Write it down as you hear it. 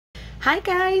Hi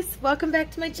guys, welcome back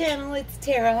to my channel. It's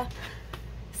Tara.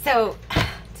 So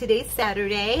today's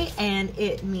Saturday and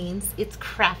it means it's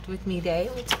craft with me day,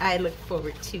 which I look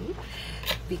forward to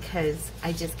because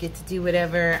I just get to do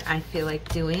whatever I feel like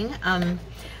doing.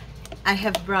 I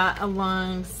have brought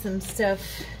along some stuff.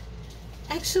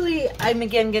 Actually, I'm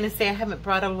again gonna say I haven't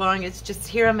brought it along. It's just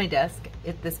here on my desk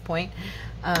at this point.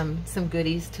 Some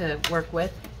goodies to work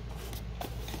with.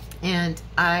 And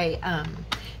I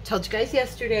told you guys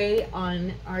yesterday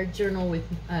on our journal with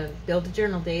Build a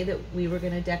Journal Day that we were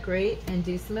going to decorate and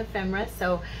do some ephemera.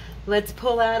 So let's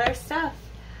pull out our stuff.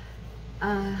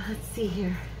 Let's see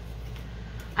here.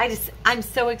 I'm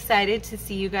so excited to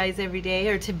see you guys every day,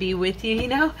 or to be with you. You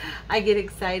know, I get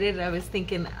excited. I was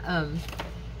thinking,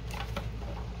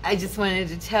 I just wanted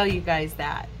to tell you guys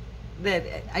that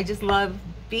I just love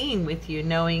being with you,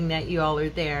 knowing that you all are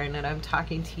there and that I'm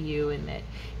talking to you and that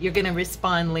you're going to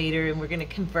respond later and we're going to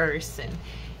converse. And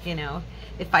you know,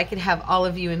 if I could have all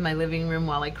of you in my living room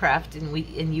while I craft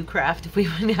and you craft, we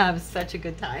would have such a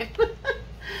good time.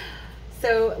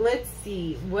 So let's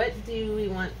see, what do we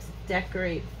want to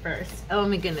decorate first? Oh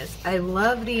my goodness, I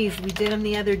love these. We did them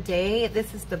the other day.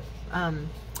 This is the I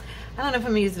don't know if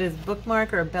I'm gonna use it as a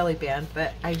bookmark or a belly band,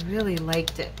 but I really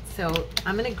liked it. So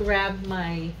I'm gonna grab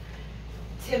my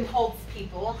Tim Holtz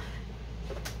people.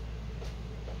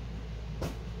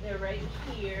 They're right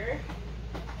here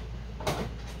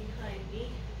behind me.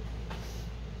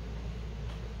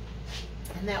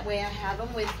 And that way I have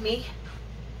them with me.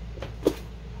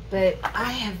 But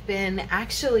I have been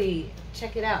actually,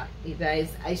 check it out, you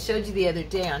guys. I showed you the other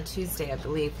day on Tuesday, I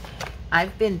believe.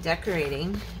 I've been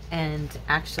decorating and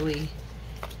actually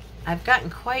I've gotten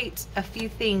quite a few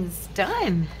things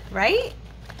done, right?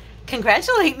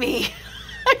 Congratulate me.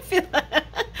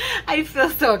 I feel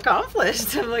so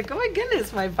accomplished. I'm like, oh my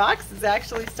goodness, my box is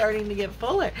actually starting to get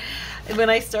fuller. And when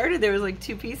I started, there was like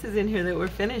 2 pieces in here that were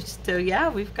finished. So yeah,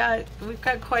 we've got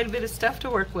quite a bit of stuff to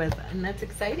work with, and that's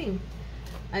exciting.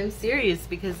 I'm serious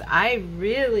because I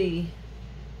really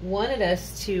wanted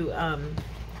us to,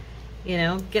 you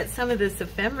know, get some of this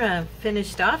ephemera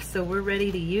finished off so we're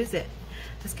ready to use it.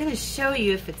 I was gonna show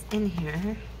you if it's in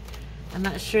here. I'm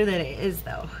not sure that it is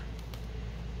though.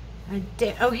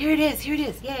 Oh, here it is,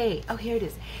 yay. Oh, here it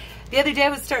is. The other day I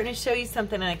was starting to show you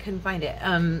something and I couldn't find it.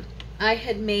 I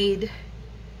had made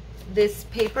this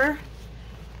paper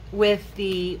with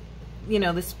the, you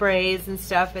know, the sprays and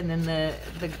stuff, and then the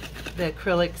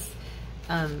acrylics.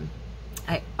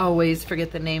 I always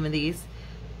forget the name of these.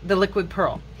 The liquid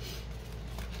pearl.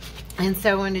 And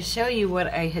so I wanted to show you what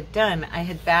I had done. I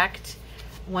had backed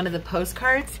one of the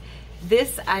postcards.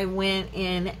 This I went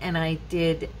in and I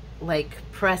did like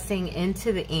pressing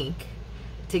into the ink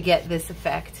to get this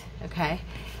effect, okay?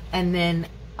 And then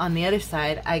on the other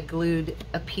side, I glued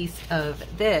a piece of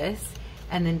this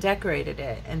and then decorated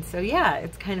it. And so yeah,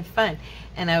 it's kind of fun.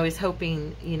 And I was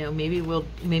hoping, you know, maybe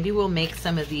we'll make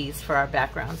some of these for our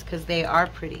backgrounds because they are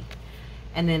pretty.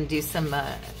 And then do some,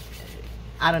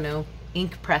 I don't know,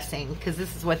 ink pressing, because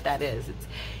this is what that is. It's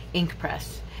ink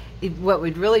press. What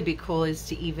would really be cool is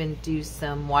to even do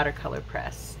some watercolor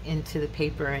press into the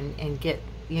paper and get,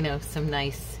 you know, some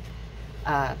nice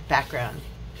background.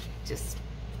 Just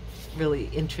really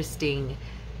interesting.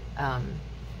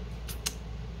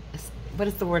 What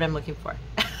is the word I'm looking for?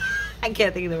 I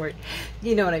can't think of the word.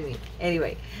 You know what I mean.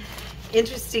 Anyway,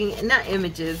 interesting, not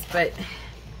images, but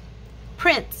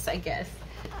prints, I guess,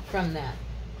 from that.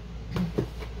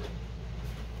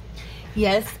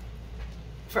 Yes.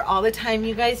 For all the time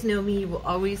you guys know me, you will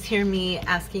always hear me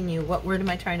asking you, what word am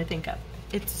I trying to think of?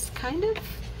 It's kind of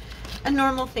a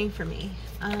normal thing for me.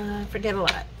 I forget a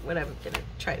lot what I'm going to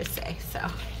try to say, so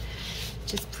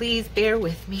just please bear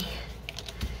with me.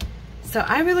 So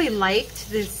I really liked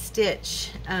this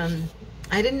stitch. I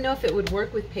didn't know if it would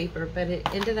work with paper, but it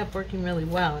ended up working really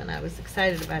well, and I was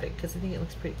excited about it because I think it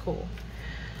looks pretty cool.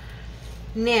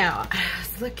 Now, I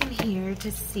was looking here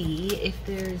to see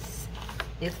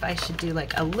if I should do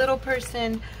like a little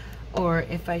person or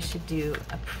if I should do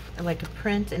like a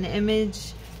print, an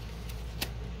image.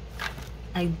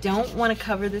 I don't want to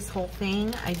cover this whole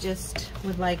thing. I just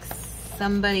would like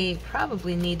somebody,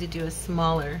 probably need to do a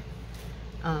smaller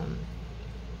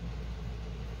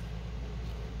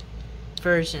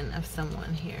version of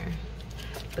someone here.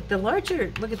 But the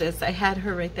larger, look at this, I had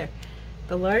her right there.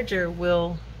 The larger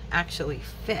will actually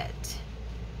fit.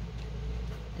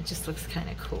 It just looks kind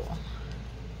of cool.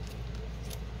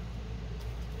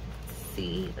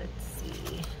 Let's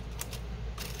see.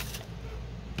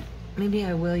 Maybe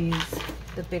I will use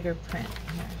the bigger print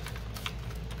here.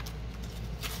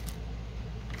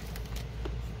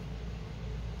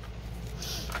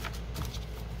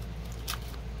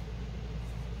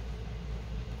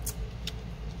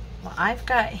 I've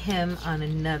got him on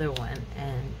another one,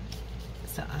 and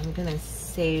so I'm gonna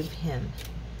save him.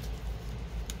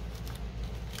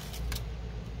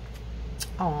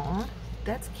 Aw,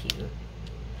 that's cute.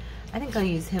 I think I'll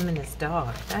use him and his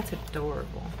dog. That's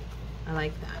adorable. I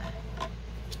like that.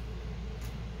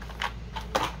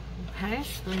 Okay,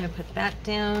 so I'm gonna put that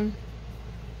down,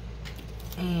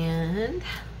 and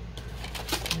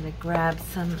I'm gonna grab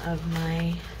some of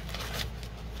my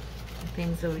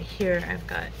things over here. I've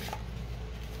got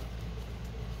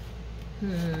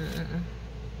I've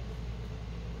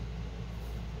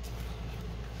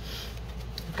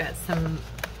got some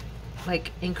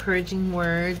like encouraging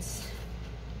words.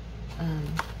 I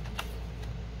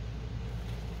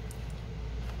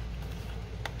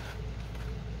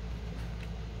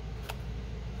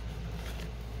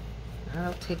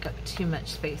don't take up too much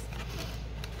space.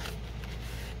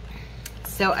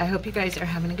 So I hope you guys are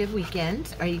having a good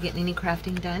weekend. Are you getting any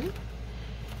crafting done?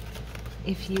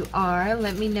 If you are,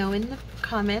 let me know in the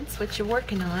comments what you're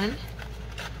working on.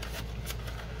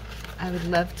 I would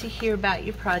love to hear about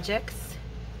your projects.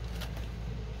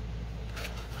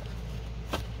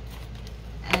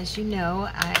 As you know,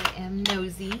 I am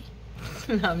nosy.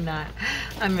 No, I'm not.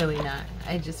 I'm really not.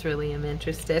 I just really am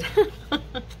interested.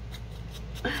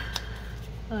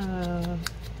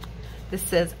 This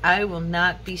says, I will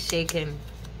not be shaken.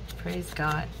 Praise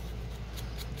God.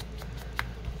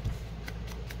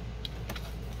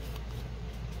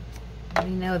 We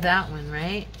know that one,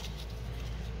 right?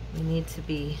 We need to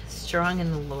be strong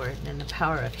in the Lord and in the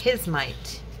power of His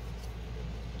might.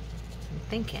 I'm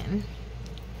thinking,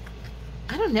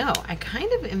 I don't know. I kind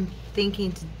of am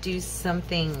thinking to do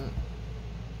something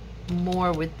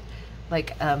more with,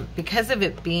 like, because of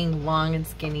it being long and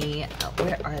skinny.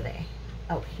 Where are they?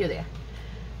 Oh, here they are.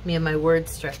 Me and my word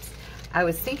strips. I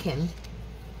was thinking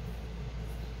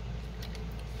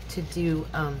to do,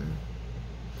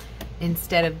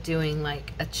 instead of doing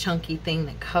like a chunky thing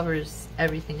that covers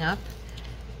everything up,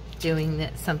 doing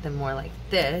that something more like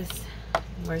this.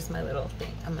 Where's my little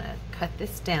thing? I'm gonna cut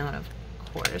this down, of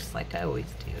course, like I always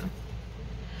do.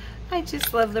 I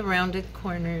just love the rounded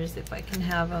corners if I can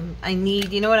have them. I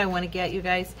need, you know what I want to get, you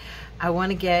guys? I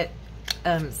want to get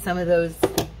some of those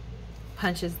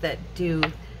punches that do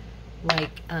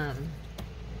like,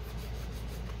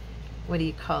 what do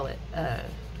you call it?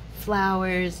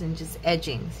 Flowers and just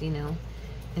edgings, you know,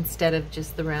 instead of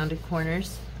just the rounded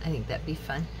corners. I think that'd be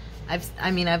fun.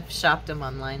 I've shopped them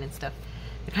online and stuff.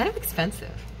 They're kind of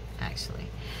expensive, actually.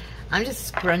 I'm just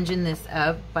scrunching this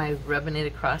up by rubbing it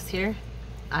across here.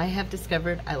 I have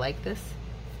discovered I like this.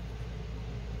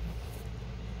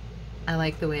 I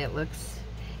like the way it looks.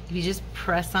 If you just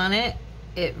press on it,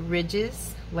 it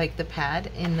ridges like the pad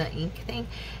in the ink thing.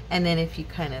 And then if you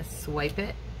kind of swipe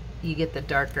it, you get the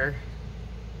darker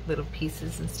little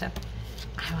pieces and stuff.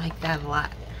 I like that a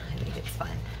lot. I think it's fun.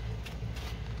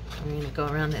 We're going to go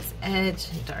around this edge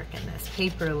and darken this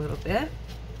paper a little bit.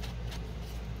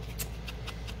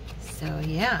 So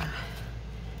yeah.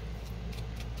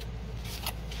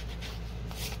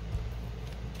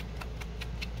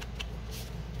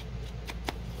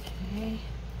 Okay.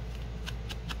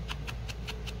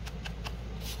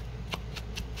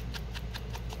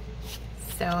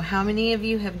 So how many of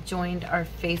you have joined our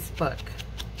Facebook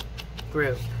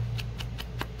group?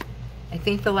 I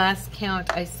think the last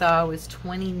count I saw was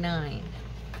 29.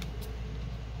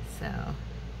 So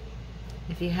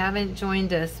if you haven't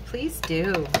joined us, please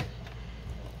do.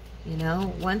 You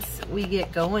know, once we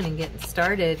get going and getting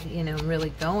started, you know, really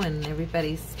going,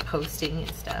 everybody's posting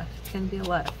and stuff. It's going to be a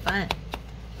lot of fun.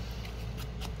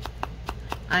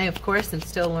 I, of course, am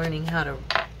still learning how to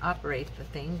operate the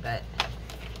thing, but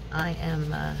I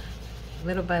am,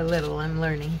 little by little, I'm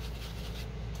learning.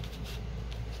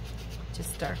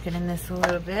 Just darkening this a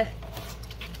little bit.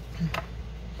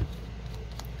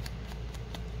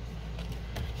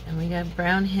 And we got to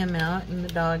brown him out, and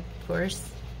the dog, of course.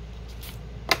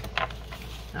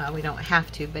 We don't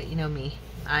have to, but you know me,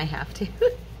 I have to.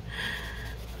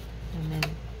 And then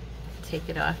take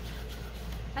it off.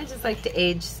 I just like to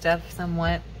age stuff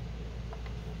somewhat.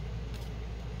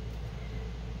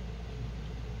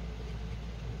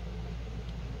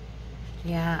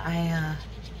 Yeah,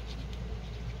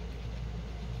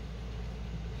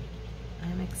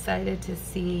 I'm excited to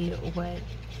see what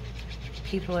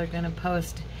people are going to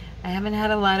post. I haven't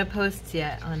had a lot of posts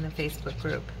yet on the Facebook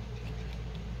group.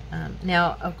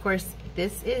 Now, of course,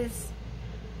 this is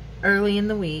early in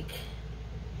the week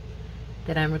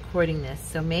that I'm recording this,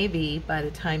 so maybe by the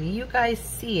time you guys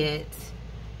see it,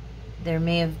 there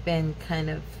may have been kind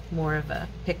of more of a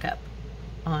pickup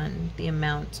on the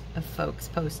amount of folks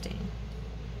posting.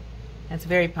 That's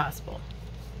very possible.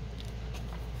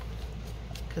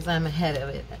 because I'm ahead of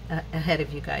it, ahead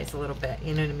of you guys a little bit.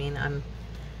 You know what I mean?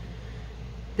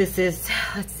 This is,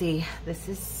 let's see, this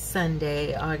is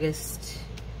Sunday, August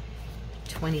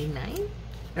 29th,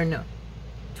 or no,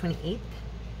 28th.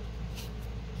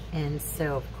 And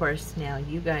so, of course, now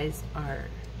you guys are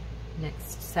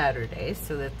next Saturday,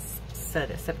 so that's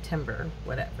September,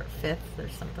 whatever, 5th or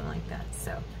something like that.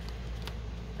 So,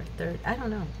 or 3rd, I don't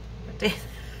know what day.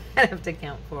 I have to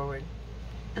count forward.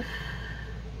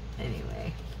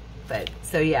 Anyway, but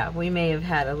so yeah, we may have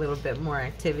had a little bit more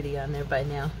activity on there by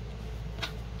now.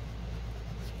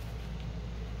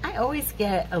 I always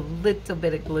get a little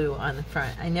bit of glue on the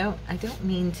front. I know I don't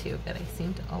mean to, but I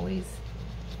seem to always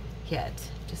get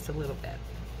just a little bit.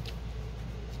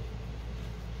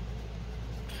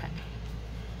 Okay.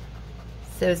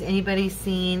 So has anybody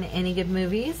seen any good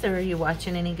movies, or are you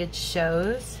watching any good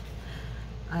shows?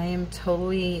 I am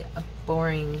totally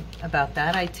boring about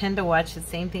that. I tend to watch the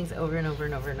same things over and over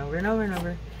and over and over and over and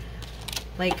over.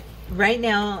 Like right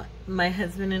now, my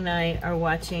husband and I are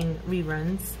watching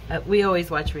reruns. We always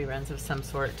watch reruns of some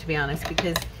sort, to be honest,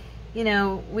 because, you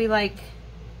know, I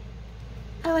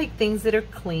like things that are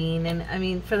clean, and I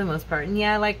mean, for the most part, and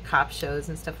yeah, I like cop shows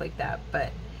and stuff like that,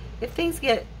 but if things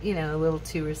get, you know, a little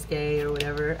too risque or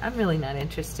whatever, I'm really not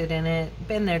interested in it.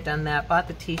 Been there, done that, bought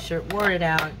the t-shirt, wore it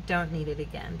out, don't need it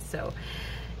again. So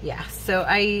yeah, so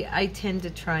I tend to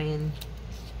try and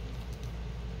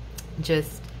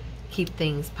just keep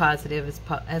things positive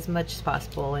as much as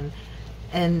possible,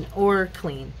 and or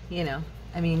clean, you know.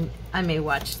 I mean, I may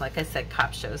watch, like I said,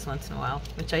 cop shows once in a while,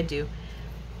 which I do,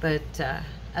 but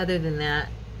other than that,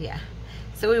 yeah.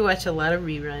 So we watch a lot of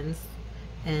reruns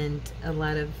and a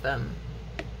lot of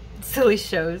silly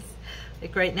shows.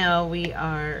 Like right now we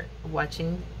are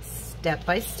watching Step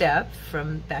by Step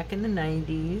from back in the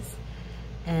 90s,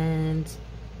 and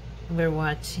we're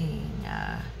watching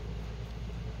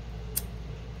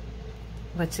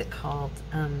what's it called?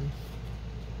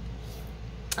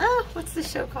 What's the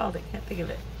show called? I can't think of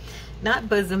it. Not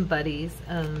Bosom Buddies.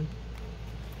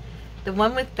 The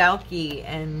one with Balky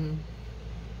and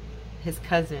his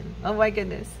cousin. Oh my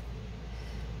goodness.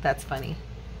 That's funny.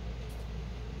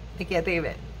 I can't think of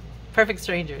it. Perfect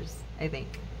Strangers, I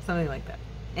think. Something like that.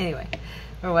 Anyway,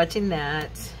 we're watching that.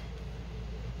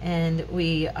 And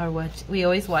we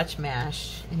always watch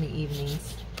MASH in the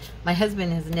evenings. My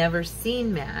husband has never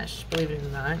seen MASH, believe it or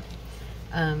not.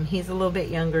 He's a little bit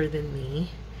younger than me.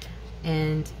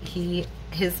 And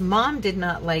his mom did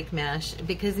not like MASH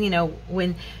because, you know,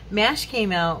 when MASH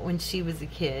came out when she was a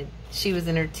kid, she was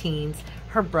in her teens,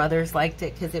 her brothers liked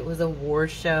it because it was a war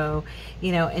show,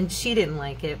 you know, and she didn't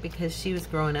like it because she was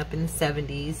growing up in the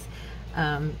 70s.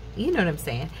 You know what I'm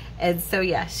saying? And so,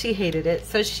 yeah, she hated it.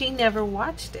 So she never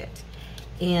watched it.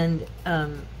 And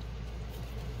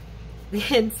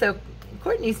so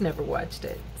Courtney's never watched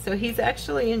it. So he's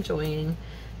actually enjoying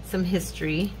some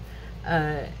history,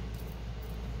 you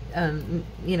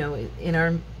know, in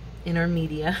our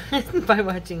media by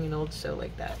watching an old show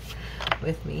like that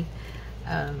with me.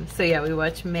 So yeah, we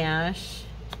watch MASH.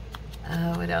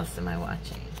 What else am I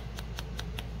watching?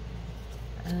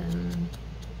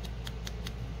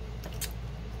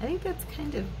 I think that's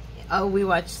kind of, oh, we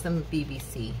watch some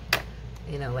BBC,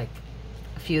 you know, like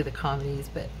a few of the comedies,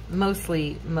 but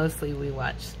mostly we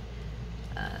watch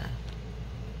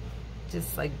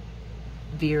just like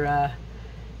Vera,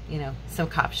 you know, some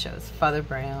cop shows, Father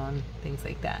Brown, things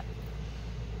like that.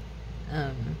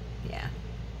 Yeah,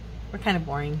 we're kind of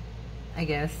boring, I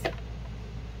guess,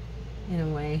 in a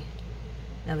way.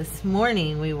 Now this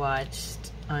morning we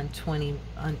watched on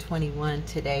 21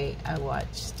 today, I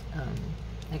watched,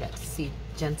 I got to see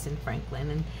Jensen Franklin,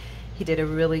 and he did a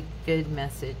really good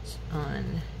message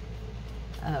on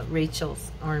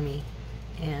Rachel's Army.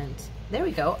 And there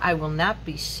we go. I will not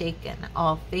be shaken.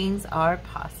 All things are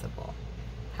possible.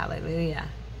 Hallelujah.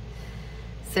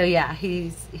 So yeah,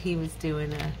 he was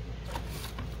doing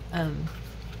a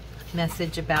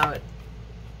message about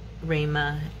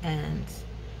Rhema, and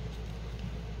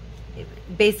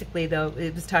basically, though,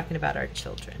 it was talking about our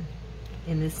children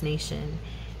in this nation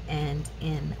and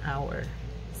in our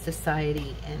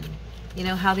society, and you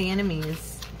know how the enemy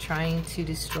is trying to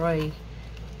destroy,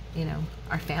 you know,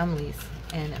 our families.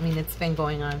 And I mean, it's been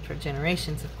going on for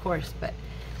generations, of course, but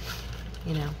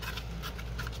you know,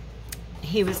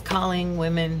 he was calling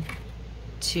women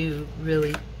to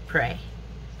really pray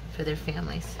for their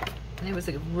families, and it was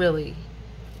a really,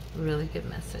 really good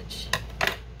message.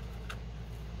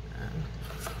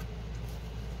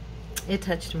 It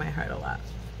touched my heart a lot,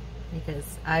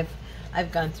 because I've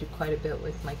gone through quite a bit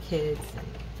with my kids, and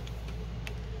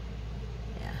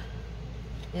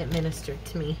yeah, it ministered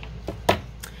to me.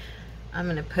 I'm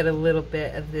gonna put a little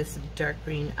bit of this dark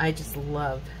green. I just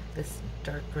love this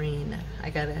dark green.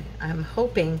 I'm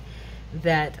hoping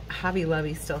that Hobby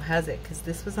Lobby still has it, because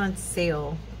this was on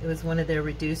sale. It was one of their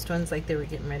reduced ones, like they were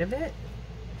getting rid of it.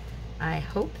 I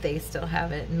hope they still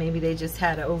have it. Maybe they just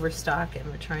had an overstock and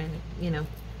we're trying to, you know,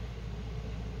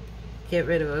 get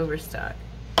rid of overstock.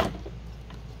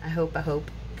 I hope,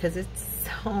 because it's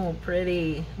so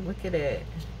pretty. Look at it.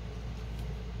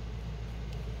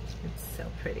 It's so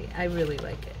pretty. I really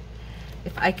like it.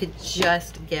 If I could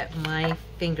just get my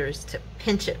fingers to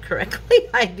pinch it correctly,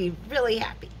 I'd be really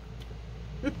happy.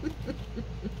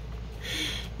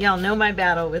 Y'all know my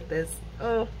battle with this.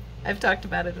 Oh, I've talked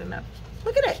about it enough.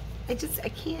 Look at it. I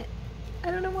can't.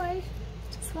 I don't know why. It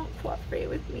just won't cooperate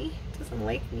with me. It doesn't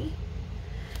like me.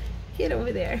 Get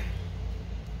over there.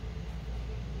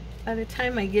 By the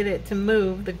time I get it to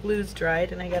move, the glue's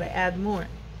dried and I gotta add more.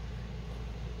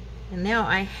 And now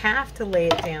I have to lay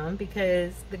it down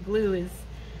because the glue is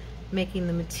making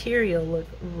the material look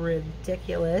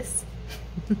ridiculous.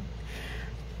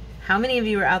 How many of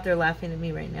you are out there laughing at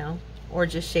me right now? Or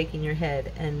just shaking your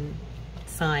head and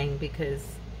sighing because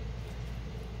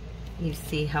you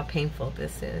see how painful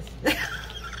this is?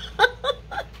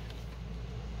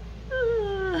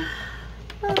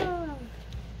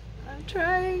 I'm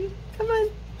trying. Come on.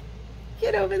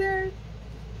 Get over there.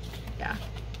 Yeah.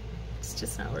 It's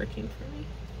just not working for me.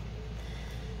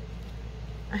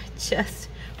 I just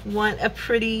want a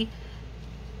pretty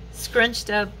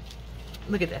scrunched up.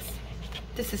 Look at this.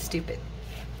 This is stupid.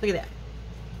 Look at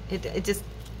that. It just,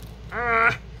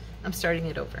 I'm starting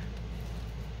it over.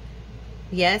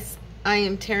 Yes, I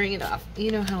am tearing it off.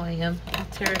 You know how I am. I'll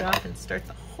tear it off and start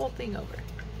the whole thing over.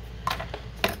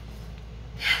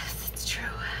 Yes, it's true.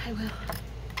 I will.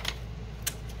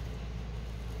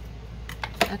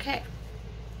 Okay.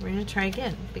 We're going to try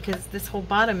again because this whole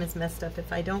bottom is messed up.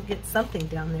 If I don't get something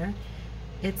down there,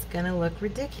 it's going to look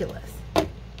ridiculous.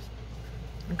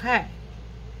 Okay.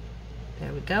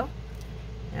 There we go.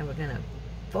 Now we're going to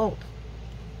fold,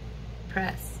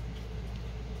 press,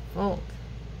 fold.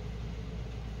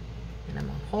 And I'm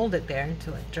going to hold it there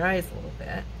until it dries a little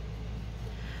bit.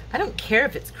 I don't care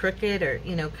if it's crooked or,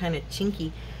 you know, kind of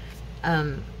chinky.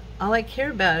 All I care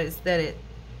about is that it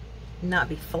not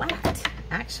be flat,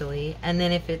 actually. And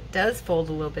then if it does fold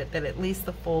a little bit, that at least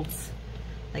the folds,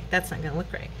 like that's not going to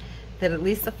look right, that at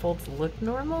least the folds look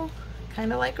normal,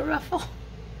 kind of like a ruffle.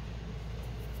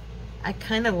 I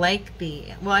kind of like the,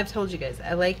 well, I've told you guys,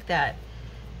 I like that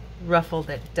ruffle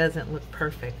that doesn't look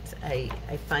perfect. I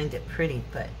find it pretty,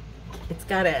 but it's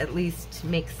got to at least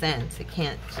make sense. It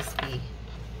can't just be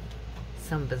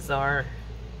some bizarre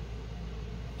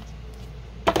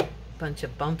bunch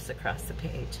of bumps across the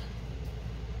page.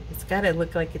 It's got to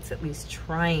look like it's at least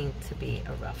trying to be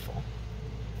a ruffle.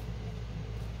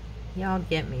 Y'all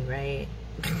get me, right?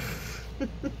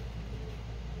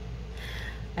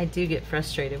 I do get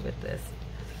frustrated with this.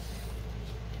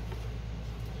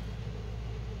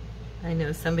 I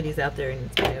know somebody's out there and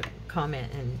it's going to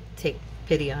comment and take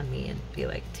pity on me and be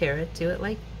like, Tara, do it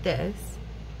like this.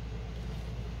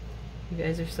 You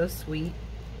guys are so sweet.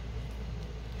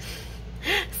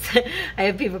 I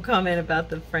have people comment about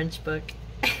the French book.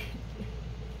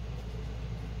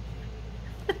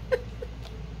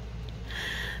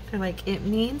 They're like, it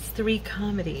means 3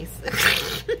 comedies.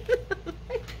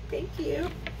 Thank you.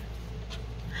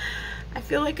 I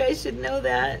feel like I should know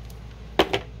that.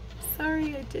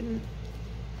 Sorry, I didn't.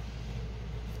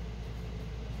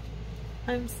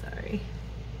 I'm sorry.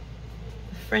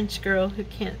 A French girl who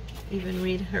can't even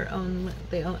read her own,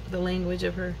 the language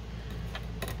of her.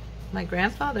 My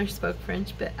grandfather spoke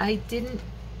French, but I didn't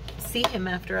see him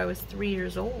after I was 3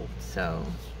 years old, so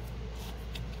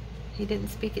he didn't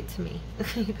speak it to me.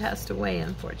 He passed away,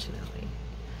 unfortunately.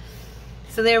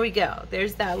 So there we go.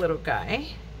 There's that little guy.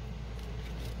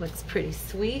 Looks pretty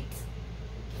sweet.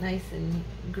 Nice and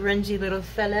grungy little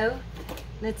fellow.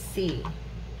 Let's see.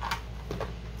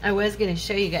 I was going to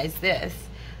show you guys this.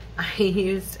 I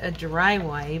used a dry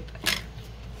wipe,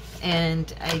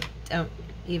 and I don't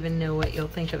even know what you'll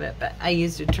think of it, but I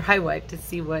used a dry wipe to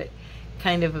see what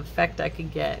kind of effect I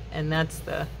could get, and that's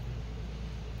the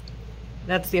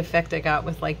effect I got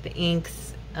with like the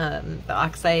inks, the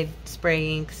oxide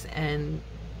spray inks, and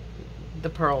the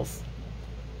pearls.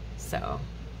 So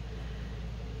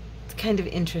it's kind of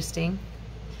interesting.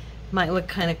 Might look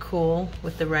kind of cool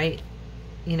with the right,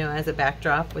 you know, as a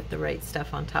backdrop with the right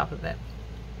stuff on top of it.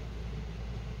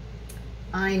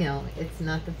 I know it's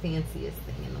not the fanciest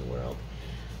thing in the world.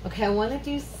 Okay, I want to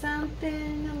do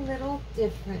something a little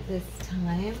different this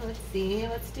time. Let's see.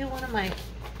 Let's do one of my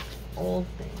old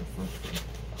things. Let's see.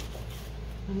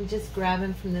 Let me just grab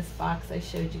them from this box I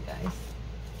showed you guys.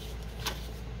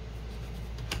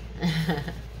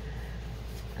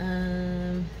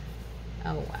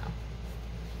 Oh wow.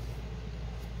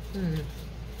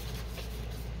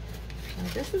 Now,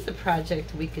 this is a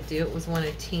project we could do. It was one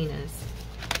of Tina's.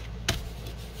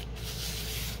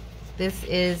 This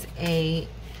is a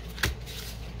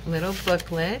little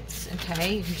booklet.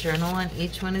 Okay, you can journal on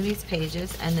each one of these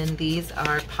pages, and then these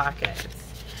are pockets.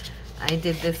 I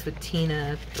did this with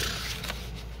Tina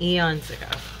eons ago.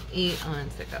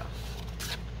 Eons ago.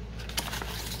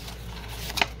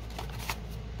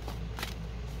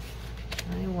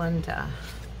 I wonder. I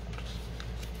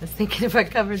was thinking if I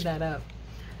covered that up.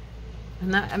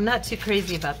 I'm not too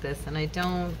crazy about this, and I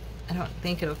don't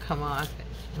think it'll come off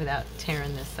without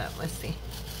tearing this up. Let's see.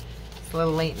 It's a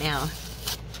little late now.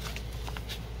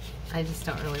 I just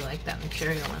don't really like that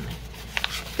material in there.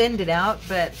 Thinned it out,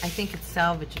 but I think it's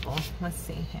salvageable. Let's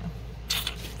see here.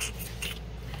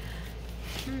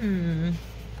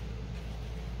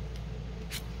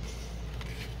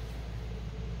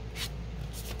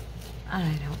 I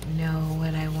don't know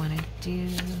what I want to do.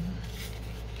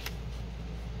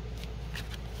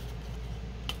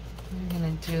 I'm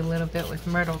going to do a little bit with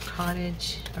Myrtle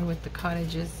Cottage, or with the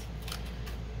cottages.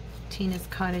 Tina's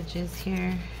cottages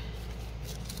here.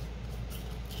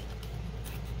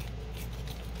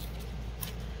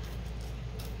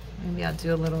 Maybe I'll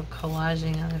do a little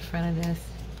collaging on the front of this.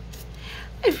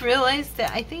 I've realized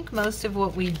that I think most of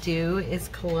what we do is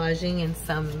collaging in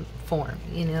some form,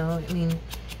 you know? I mean,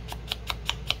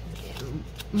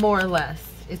 more or less.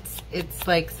 It's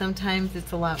like sometimes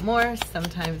it's a lot more,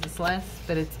 sometimes it's less,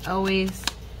 but it's always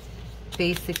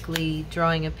basically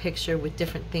drawing a picture with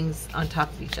different things on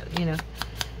top of each other, you know?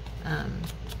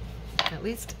 At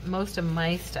least most of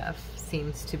my stuff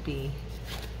seems to be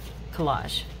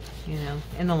collage, you know,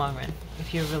 in the long run,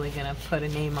 if you're really gonna put a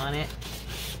name on it.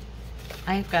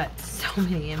 I've got so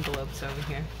many envelopes over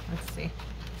here. Let's see.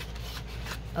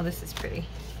 Oh, this is pretty.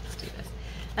 Let's do this.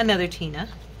 Another Tina,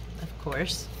 of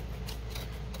course.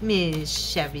 Ms.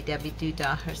 Shabby Dabby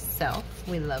Doodah herself.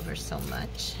 We love her so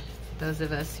much. Those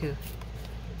of us who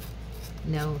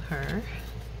know her,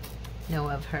 know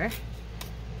of her.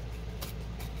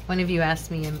 One of you asked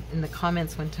me in the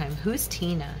comments one time, who's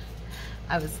Tina?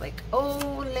 I was like,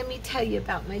 oh, let me tell you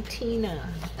about my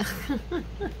Tina.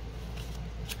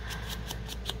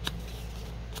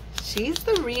 She's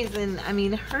the reason, I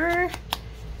mean,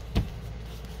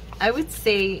 I would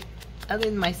say, other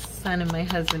than my son and my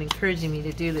husband encouraging me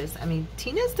to do this, I mean,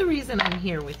 Tina's the reason I'm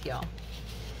here with y'all.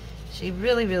 She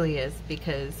really, really is,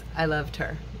 because I loved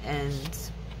her, and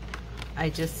I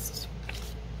just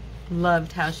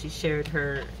loved how she shared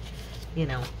her, you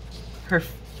know, her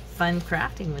fun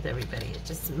crafting with everybody. It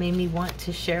just made me want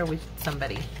to share with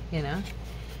somebody, you know.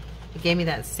 It gave me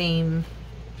that same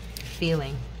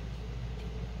feeling.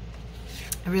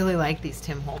 I really like these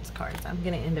Tim Holtz cards. I'm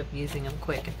going to end up using them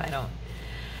quick if I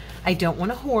don't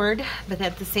want to hoard, but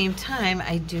at the same time,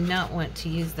 I do not want to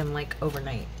use them like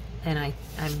overnight. And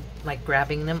I'm like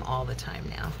grabbing them all the time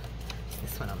now.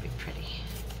 This one will be pretty.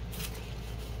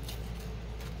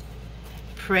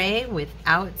 Pray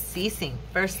without ceasing.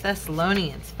 1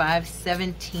 Thessalonians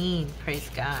 5:17. Praise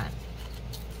God.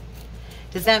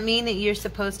 Does that mean that you're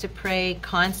supposed to pray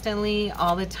constantly,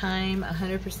 all the time,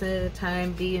 100% of the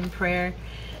time, be in prayer?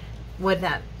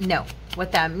 No.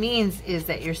 What that means is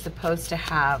that you're supposed to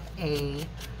have a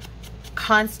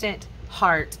constant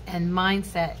heart and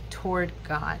mindset toward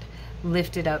God,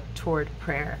 lifted up toward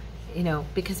prayer. You know,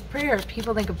 because prayer,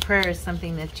 people think of prayer as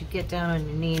something that you get down on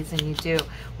your knees and you do,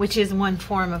 which is one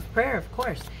form of prayer, of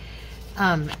course.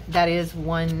 That is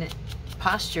one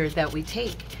posture that we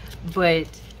take. But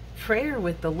prayer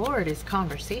with the Lord is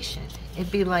conversation.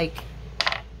 It'd be like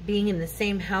being in the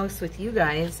same house with you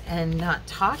guys and not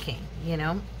talking, you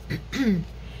know.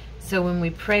 So when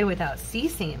we pray without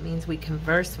ceasing, it means we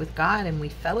converse with God and we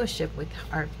fellowship with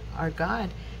our God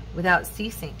without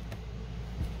ceasing,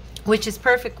 which is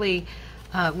perfectly,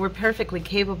 we're perfectly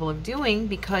capable of doing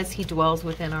because He dwells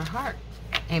within our heart.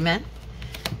 Amen.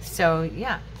 So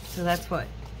yeah, so that's what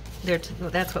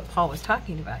Paul was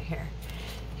talking about here.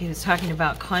 He was talking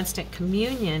about constant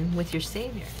communion with your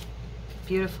Savior.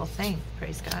 Beautiful thing.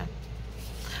 Praise God.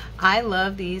 I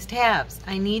love these tabs.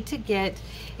 I need to get,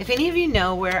 if any of you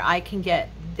know where I can get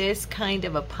this kind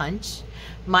of a punch,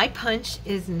 my punch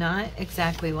is not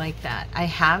exactly like that. I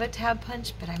have a tab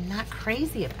punch, but I'm not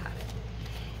crazy about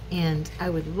it. And I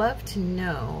would love to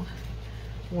know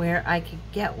where I could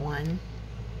get one.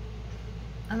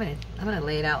 I'm gonna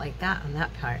lay it out like that on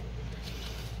that part.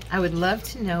 I would love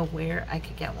to know where I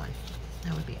could get one.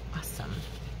 That would be awesome.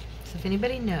 So if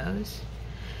anybody knows,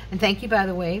 And thank you, by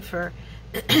the way, for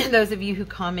those of you who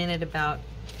commented about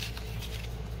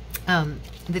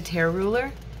the tear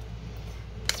ruler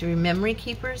through Memory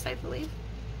Keepers, I believe.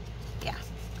 Yeah,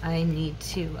 I need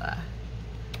to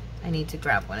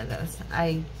grab one of those.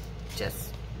 I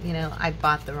just, you know, I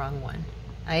bought the wrong one.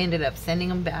 I ended up sending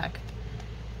them back.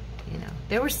 You know,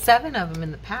 there were 7 of them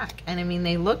in the pack, and I mean,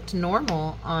 they looked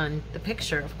normal on the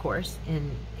picture, of course,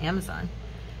 in Amazon.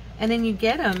 And then you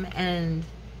get them, and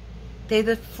they're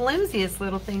the flimsiest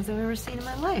little things I've ever seen in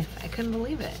my life. I couldn't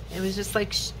believe it. It was just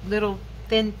like little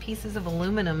thin pieces of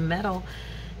aluminum metal.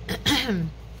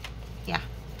 Yeah,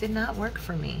 did not work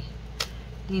for me.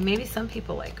 I mean, maybe some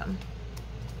people like them.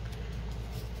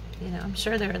 You know, I'm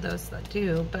sure there are those that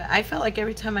do, but I felt like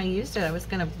every time I used it, I was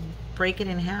going to break it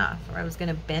in half, or I was going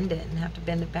to bend it and have to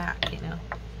bend it back, you know.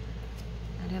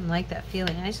 I didn't like that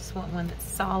feeling. I just want one that's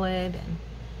solid. And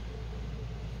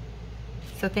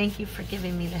so thank you for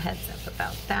giving me the heads up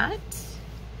about that.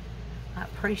 I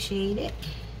appreciate it.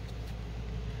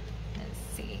 Let's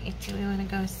see, do we want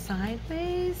to go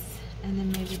sideways and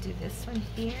then maybe do this one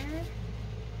here?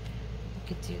 We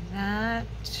could do that.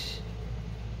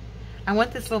 I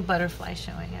want this little butterfly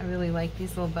showing. I really like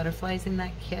these little butterflies in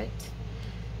that kit.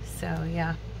 So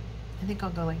yeah, I think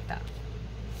I'll go like that.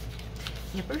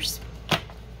 Nippers.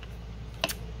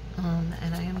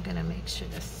 And I am gonna make sure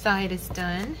the side is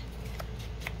done.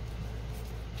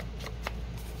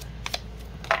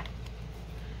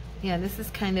 Yeah, this is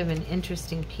kind of an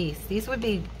interesting piece. These would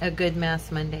be a good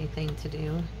Mass Monday thing to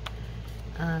do.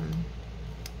 I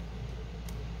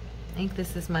think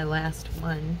this is my last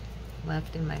one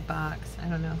left in my box. I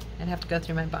don't know. I'd have to go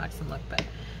through my box and look, but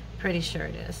pretty sure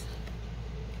it is.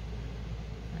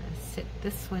 Sit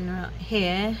this one right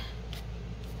here,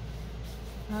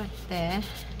 right there,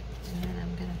 and then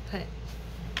I'm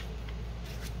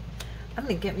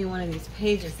gonna get me one of these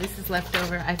pages. This is left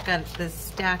over. I've got this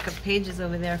stack of pages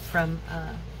over there from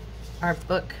our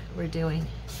book we're doing,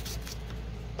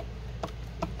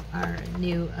 our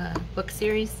new book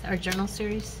series, our journal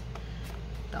series,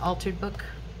 the altered book.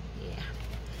 Yeah,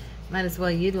 might as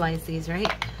well utilize these, right,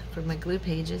 for my glue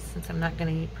pages, since I'm not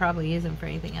going to probably use them for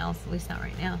anything else, at least not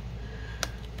right now.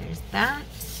 There's that.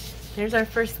 There's our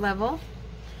first level,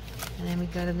 and then we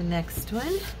go to the next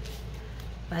one.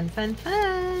 Fun, fun,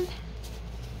 fun.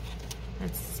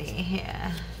 Let's see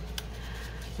here.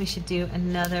 We should do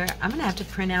another. I'm gonna have to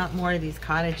print out more of these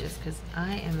cottages because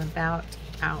I am about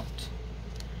out.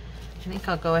 I think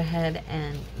I'll go ahead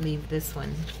and leave this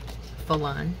one full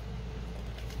on.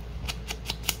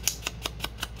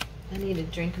 I need a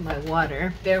drink of my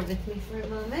water. Bear with me for a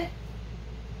moment.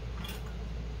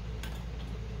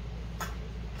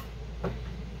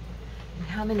 And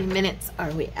how many minutes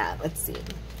are we at? Let's see.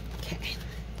 Okay.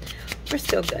 We're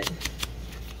still good.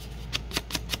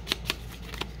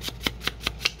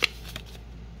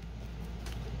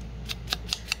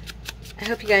 I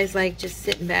hope you guys like just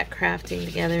sitting back crafting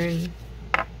together and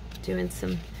doing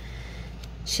some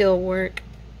chill work.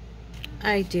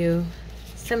 I do.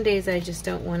 Some days I just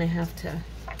don't want to have to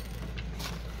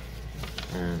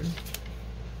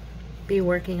be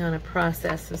working on a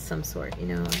process of some sort, you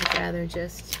know. I'd rather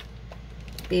just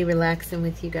be relaxing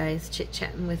with you guys,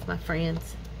 chit-chatting with my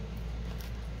friends.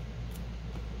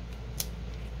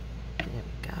 There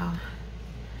we go.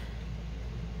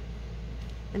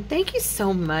 And thank you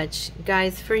so much,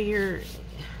 guys, for your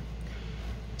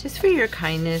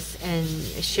kindness and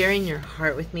sharing your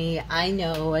heart with me. I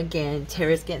know, again,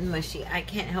 Tara's getting mushy. I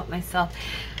can't help myself.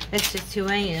 That's just who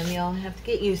I am. Y'all have to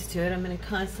get used to it. I'm going to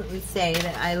constantly say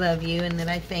that I love you and that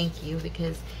I thank you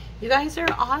because you guys are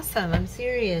awesome. I'm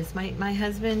serious. My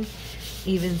husband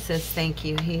even says thank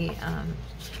you. He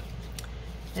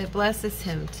it blesses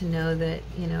him to know that,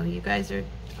 you know, you guys are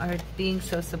being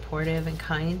so supportive and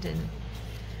kind and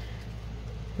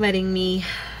letting me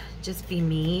just be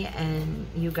me and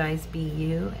you guys be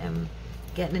you and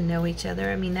getting to know each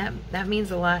other. I mean, that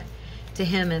means a lot to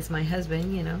him as my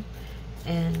husband, you know,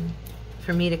 and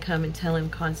for me to come and tell him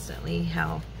constantly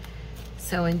how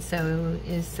so-and-so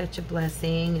is such a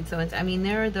blessing and so-and-so. I mean,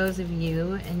 there are those of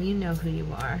you, and you know who you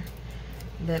are,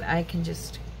 that I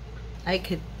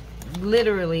could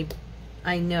literally,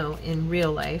 I know in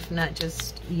real life, not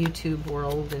just YouTube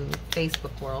world and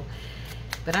Facebook world,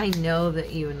 but I know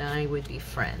that you and I would be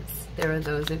friends. There are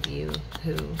those of you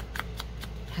who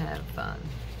have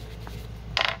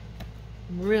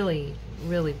really,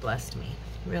 really blessed me.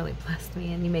 Really blessed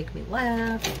me. And you make me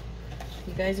laugh.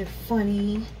 You guys are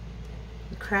funny.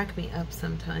 You crack me up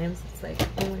sometimes. It's like,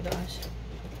 oh my gosh.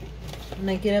 When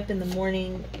I get up in the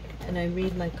morning and I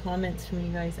read my comments from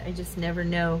you guys, I just never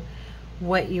know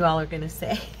what you all are going to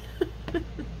say.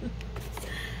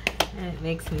 And it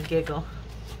makes me giggle.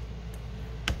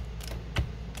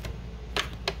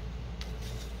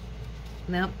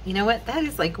 Nope, you know what? That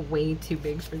is like way too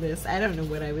big for this. I don't know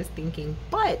what I was thinking,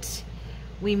 but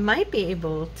we might be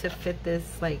able to fit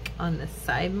this like on the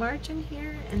side margin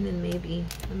here, and then maybe,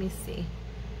 let me see.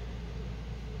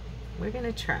 We're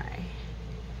gonna try.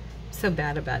 I'm so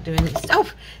bad about doing this. Oh,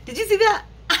 did you see that?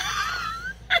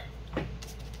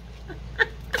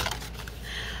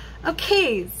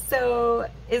 Okay, so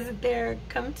is it there?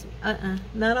 Come to,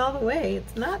 not all the way.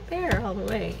 It's not there all the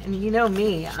way. And you know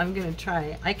me, I'm gonna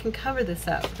try. I can cover this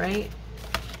up, right?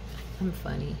 I'm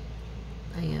funny.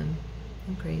 I am.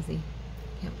 I'm crazy.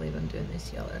 Can't believe I'm doing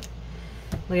this yellow.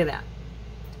 Look at that.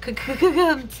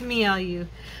 Come to me, all you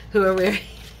who are wearing.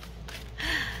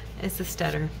 It's a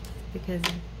stutter because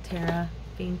of Tara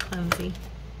being clumsy.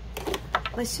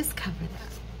 Let's just cover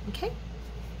that, okay?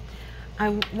 I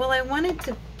wanted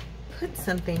to put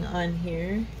something on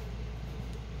here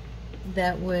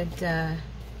that would, let's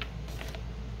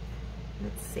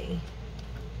see.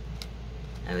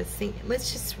 I was thinking,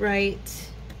 let's just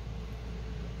write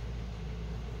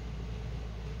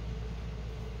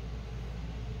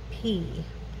P.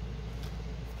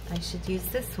 I should use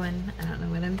this one. I don't know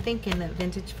what I'm thinking. That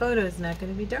vintage photo is not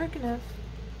going to be dark enough.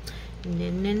 No,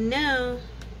 no, no.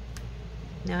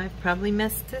 Now I've probably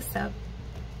messed this up.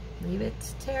 Leave it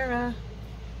to Tara.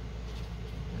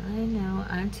 I know,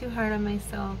 I'm too hard on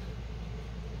myself.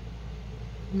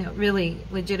 No, really,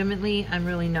 legitimately, I'm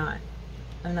really not.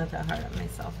 I'm not that hard on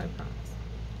myself, I promise.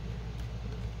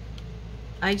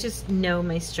 I just know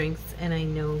my strengths and I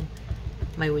know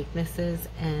my weaknesses,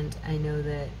 and I know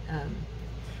that,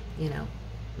 you know,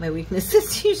 my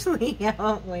weaknesses usually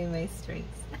outweigh my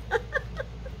strengths.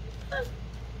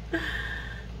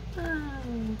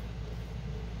 Oh,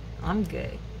 I'm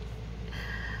good.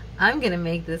 I'm gonna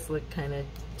make this look kind of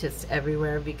just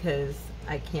everywhere because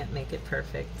I can't make it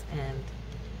perfect, and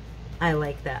I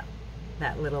like that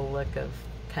little look of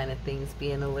kind of things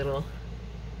being a little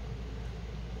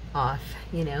off,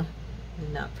 you know,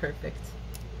 and not perfect.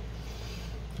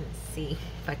 Let's see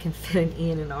if I can fit an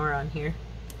E and an R on here.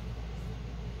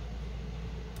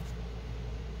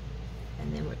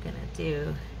 And then we're gonna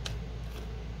do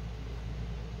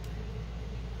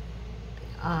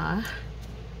the ah.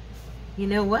 You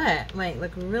know what? Might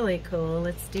look really cool.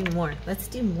 Let's do more. Let's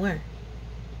do more.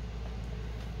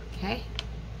 Okay.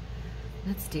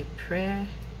 Let's do prayer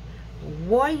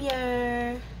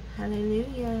warrior.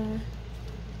 Hallelujah.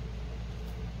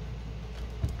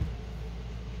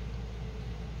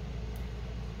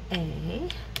 A.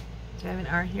 Do I have an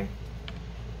R here?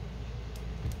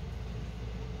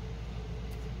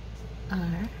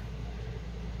 R.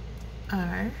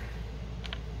 R.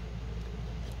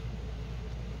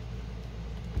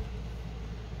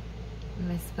 Am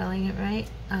I spelling it right?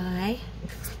 I.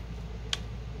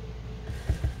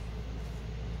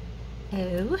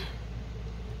 O.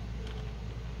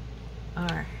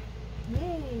 R.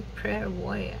 Yay, prayer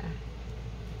warrior.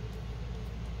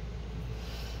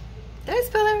 Did I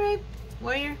spell that right?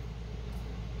 Warrior?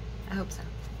 I hope so.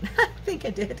 I think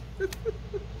I did.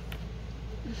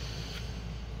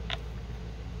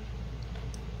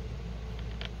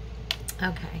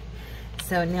 Okay.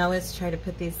 So now let's try to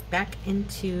put these back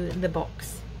into the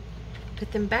box.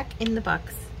 Put them back in the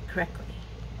box correctly.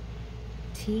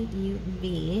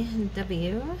 T-U-V-W.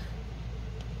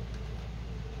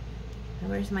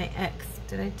 Where's my X?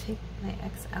 Did I take my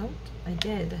X out? I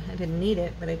did. I didn't need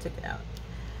it, but I took it out.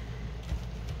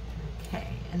 Okay,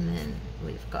 and then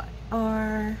we've got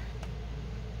R.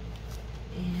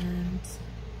 And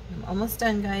I'm almost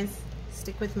done, guys.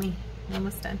 Stick with me. I'm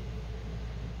almost done.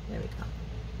 There we go.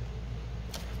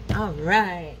 All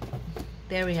right,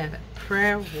 there we have it,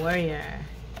 prayer warrior.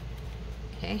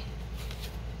 Okay,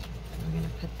 we're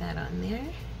gonna put that on there.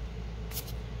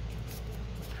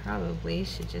 Probably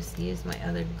should just use my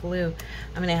other glue.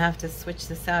 I'm gonna have to switch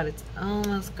this out. It's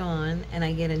almost gone, and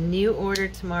I get a new order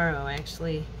tomorrow. I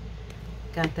actually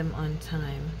got them on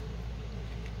time.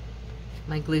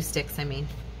 My glue sticks, I mean.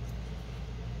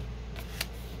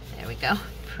 There we go,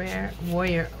 prayer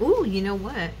warrior. Ooh, you know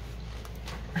what?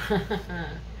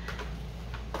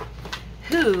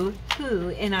 Who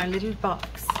in our little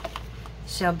box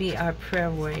shall be our prayer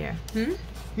warrior?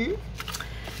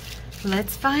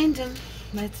 Let's find him.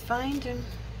 Let's find him.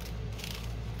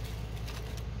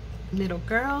 Little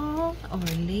girl or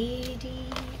lady?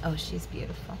 Oh, she's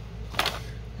beautiful.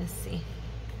 Let's see.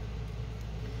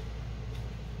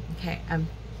 Okay, I'm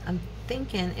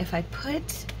thinking if I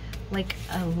put like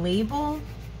a label.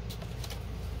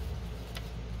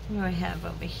 What do I have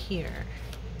over here?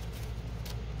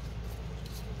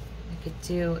 I could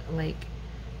do like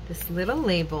this little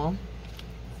label,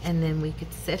 and then we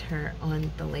could sit her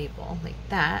on the label like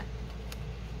that.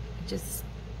 Just,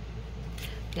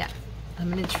 yeah, I'm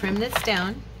gonna trim this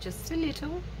down just a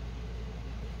little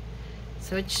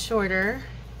so it's shorter.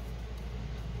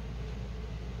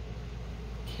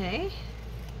 Okay.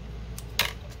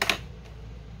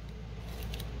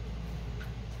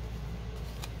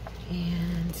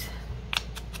 And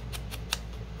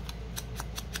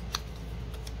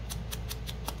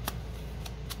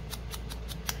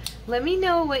let me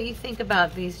know what you think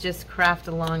about these just craft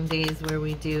along days where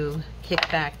we do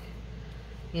kickback,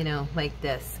 you know, like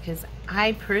this, because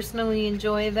I personally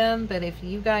enjoy them, but if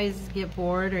you guys get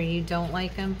bored or you don't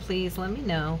like them, please let me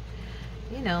know.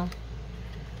 You know,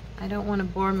 I don't want to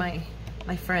bore my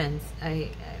friends.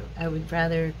 I would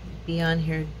rather be on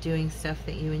here doing stuff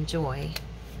that you enjoy.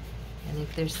 And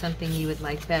if there's something you would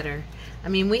like better, I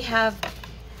mean, we have,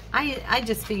 I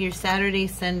just figure Saturday,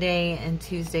 Sunday, and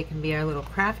Tuesday can be our little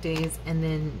craft days, and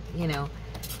then, you know,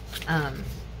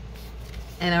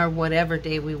 and our whatever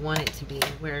day we want it to be,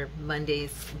 where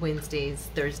Mondays, Wednesdays,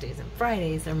 Thursdays, and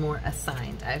Fridays are more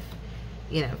assigned. I've,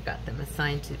 you know, got them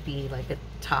assigned to be like a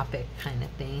topic kind of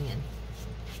thing, and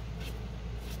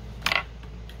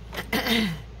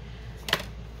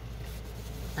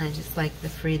I just like the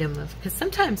freedom of, because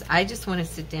sometimes I just want to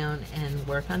sit down and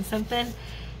work on something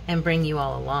and bring you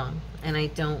all along, and I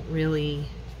don't really,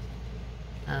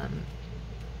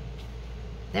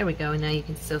 there we go, and now you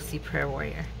can still see Prayer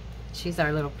Warrior. She's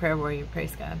our little prayer warrior,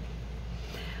 praise God.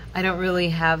 I don't really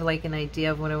have like an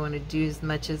idea of what I want to do as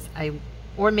much as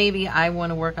or maybe I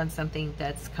want to work on something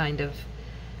that's kind of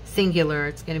singular.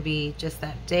 It's going to be just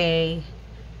that day,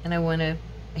 and I want to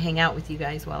hang out with you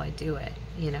guys while I do it,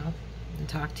 you know, and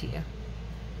talk to you.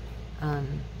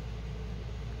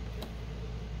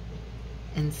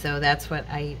 And so that's why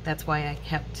I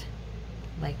kept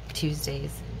like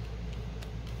Tuesdays,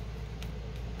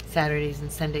 Saturdays,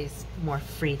 and Sundays more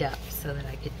freed up so that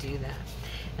I could do that.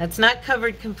 That's not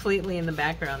covered completely in the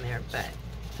background there, but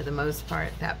for the most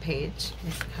part that page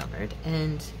is covered.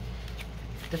 And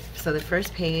so the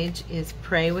first page is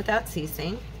Pray Without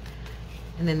Ceasing,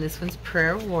 and then this one's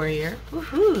Prayer Warrior.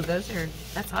 Woohoo!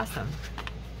 That's awesome.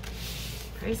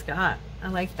 Praise God. I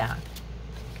like that.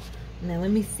 Now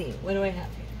let me see. What do I have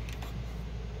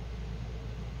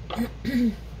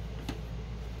here?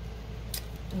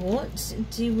 What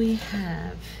do we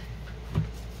have? I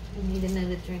need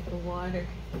another drink of water.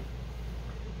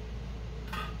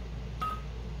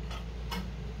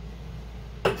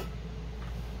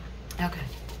 Okay.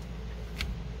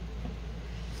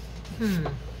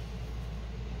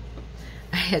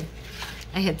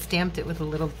 I had stamped it with a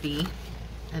little bee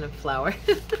and a flower.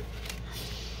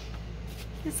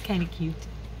 It's kind of cute.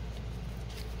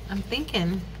 I'm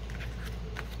thinking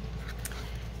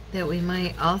that we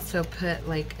might also put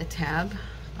like a tab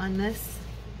on this,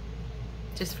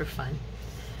 just for fun,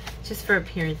 just for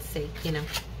appearance sake, you know.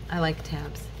 I like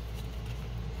tabs.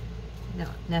 You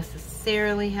don't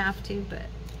necessarily have to, but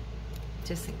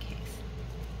just in case.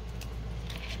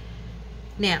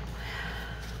 Now,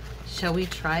 shall we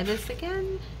try this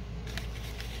again?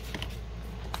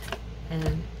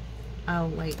 And I'll,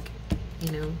 like,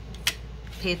 you know,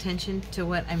 pay attention to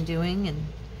what I'm doing, and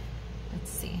let's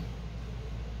see.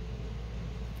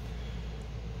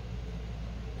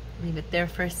 Leave it there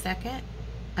for a second.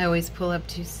 I always pull up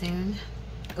too soon.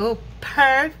 Oh,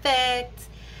 perfect.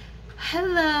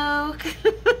 Hello.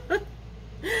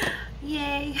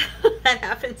 Yay. That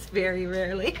happens very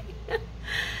rarely.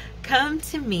 Come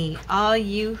to me, all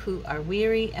you who are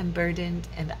weary and burdened,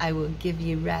 and I will give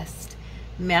you rest.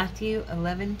 Matthew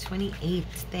 11:28.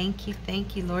 Thank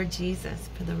you, Lord Jesus,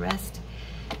 for the rest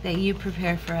that you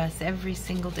prepare for us every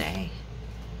single day.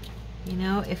 You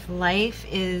know, if life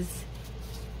is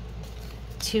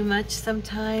too much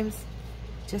sometimes,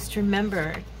 just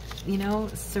remember, you know,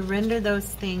 surrender those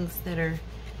things that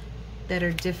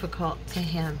are difficult to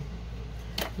Him.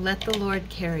 Let the Lord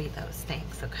carry those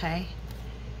things, okay?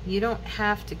 You don't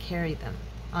have to carry them,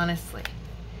 honestly.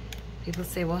 People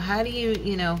say, well, how do you,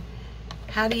 you know,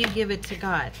 how do you give it to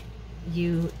God?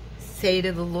 You say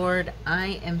to the Lord,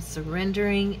 I am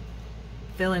surrendering,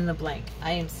 fill in the blank.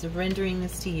 I am surrendering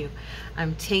this to you.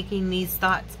 I'm taking these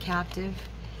thoughts captive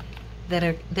that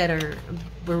are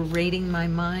berating my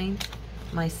mind.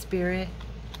 My spirit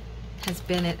has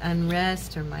been at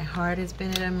unrest, or my heart has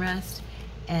been at unrest,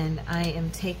 and I am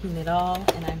taking it all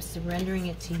and I'm surrendering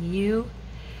it to you,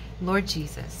 Lord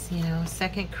Jesus. You know,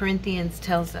 2 Corinthians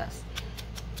tells us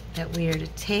that we are to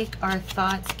take our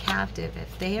thoughts captive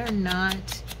if they are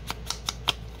not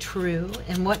true.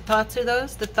 And what thoughts are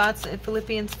those? The thoughts at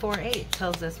Philippians 4:8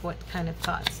 tells us what kind of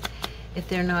thoughts. if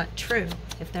they're not true,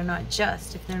 if they're not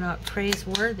just, if they're not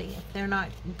praiseworthy, if they're not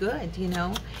good, you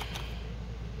know.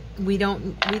 We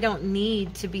don't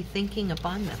need to be thinking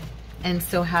upon them. And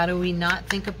so how do we not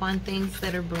think upon things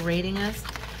that are berating us?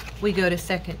 We go to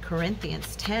 2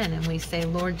 Corinthians 10 and we say,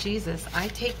 Lord Jesus, I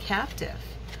take captive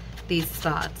these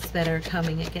thoughts that are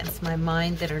coming against my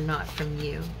mind that are not from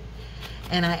you.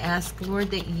 And I ask,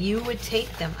 Lord, that you would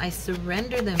take them. I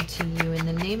surrender them to you in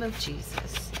the name of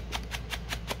Jesus.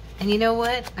 And you know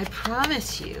what? I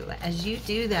promise you, as you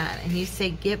do that and you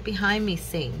say, get behind me,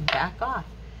 Satan, back off,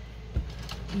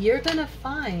 you're going to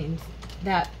find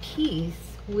that peace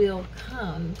will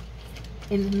come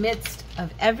in the midst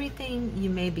of everything you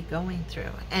may be going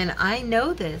through. And I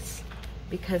know this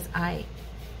because I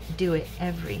do it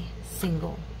every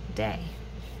single day.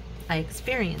 I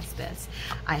experience this.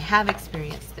 I have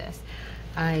experienced this.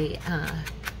 I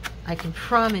can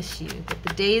promise you that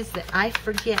the days that I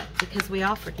forget, because we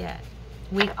all forget,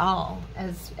 we all,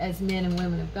 as men and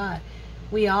women of God,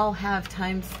 we all have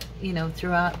times, you know,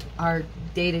 throughout our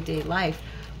day-to-day life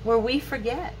where we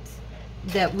forget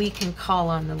that we can call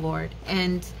on the Lord.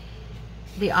 And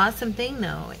the awesome thing,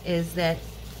 though, is that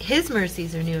His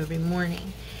mercies are new every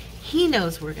morning. He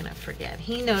knows we're going to forget.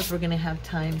 He knows we're going to have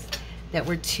times that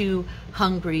we're too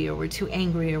hungry, or we're too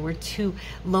angry, or we're too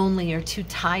lonely, or too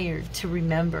tired to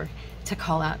remember to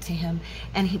call out to Him.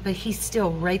 But He's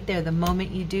still right there. The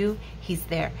moment you do, He's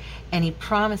there. And He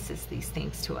promises these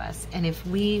things to us. And if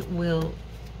we will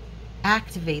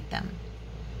activate them,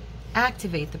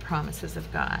 activate the promises of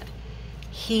God,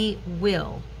 He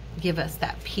will give us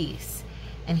that peace,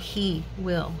 and He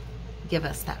will give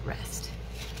us that rest.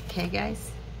 Okay,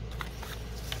 guys?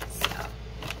 So,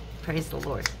 praise the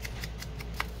Lord.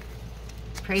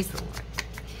 Praise the Lord.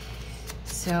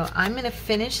 So I'm going to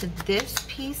finish this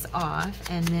piece off,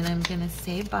 and then I'm going to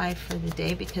say bye for the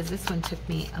day, because this one took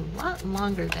me a lot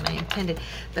longer than I intended.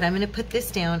 But I'm going to put this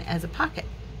down as a pocket.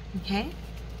 Okay?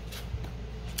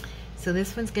 So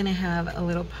this one's going to have a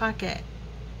little pocket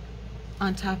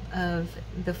on top of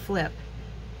the flip.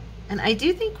 And I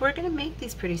do think we're going to make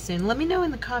these pretty soon. Let me know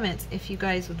in the comments if you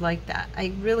guys would like that.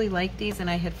 I really like these, and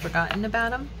I had forgotten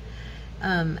about them.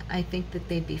 I think that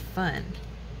they'd be fun.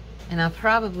 And I'll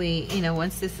probably, you know,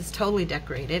 once this is totally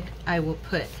decorated, I will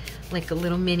put like a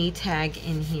little mini tag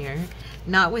in here.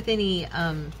 Not with any,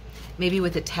 maybe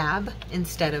with a tab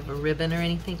instead of a ribbon or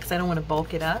anything, because I don't want to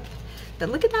bulk it up. But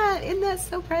look at that. Isn't that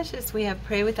so precious? We have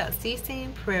Pray Without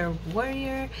Ceasing, Prayer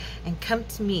Warrior, and Come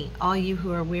to Me, all you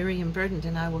who are weary and burdened,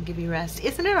 and I will give you rest.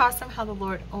 Isn't it awesome how the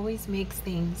Lord always makes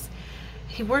things?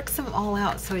 He works them all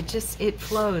out, so it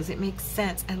flows. It makes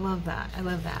sense. I love that. I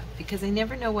love that, because I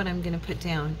never know what I'm going to put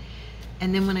down.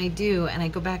 And then when I do, and I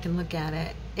go back and look at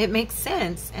it, it makes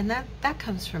sense, and that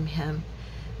comes from Him.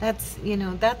 That's, you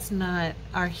know, that's not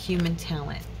our human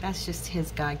talent. That's just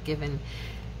His God-given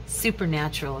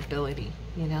supernatural ability,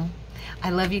 you know.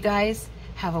 I love you guys.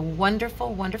 Have a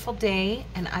wonderful, wonderful day,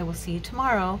 and I will see you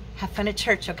tomorrow. Have fun at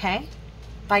church, okay?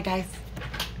 Bye, guys.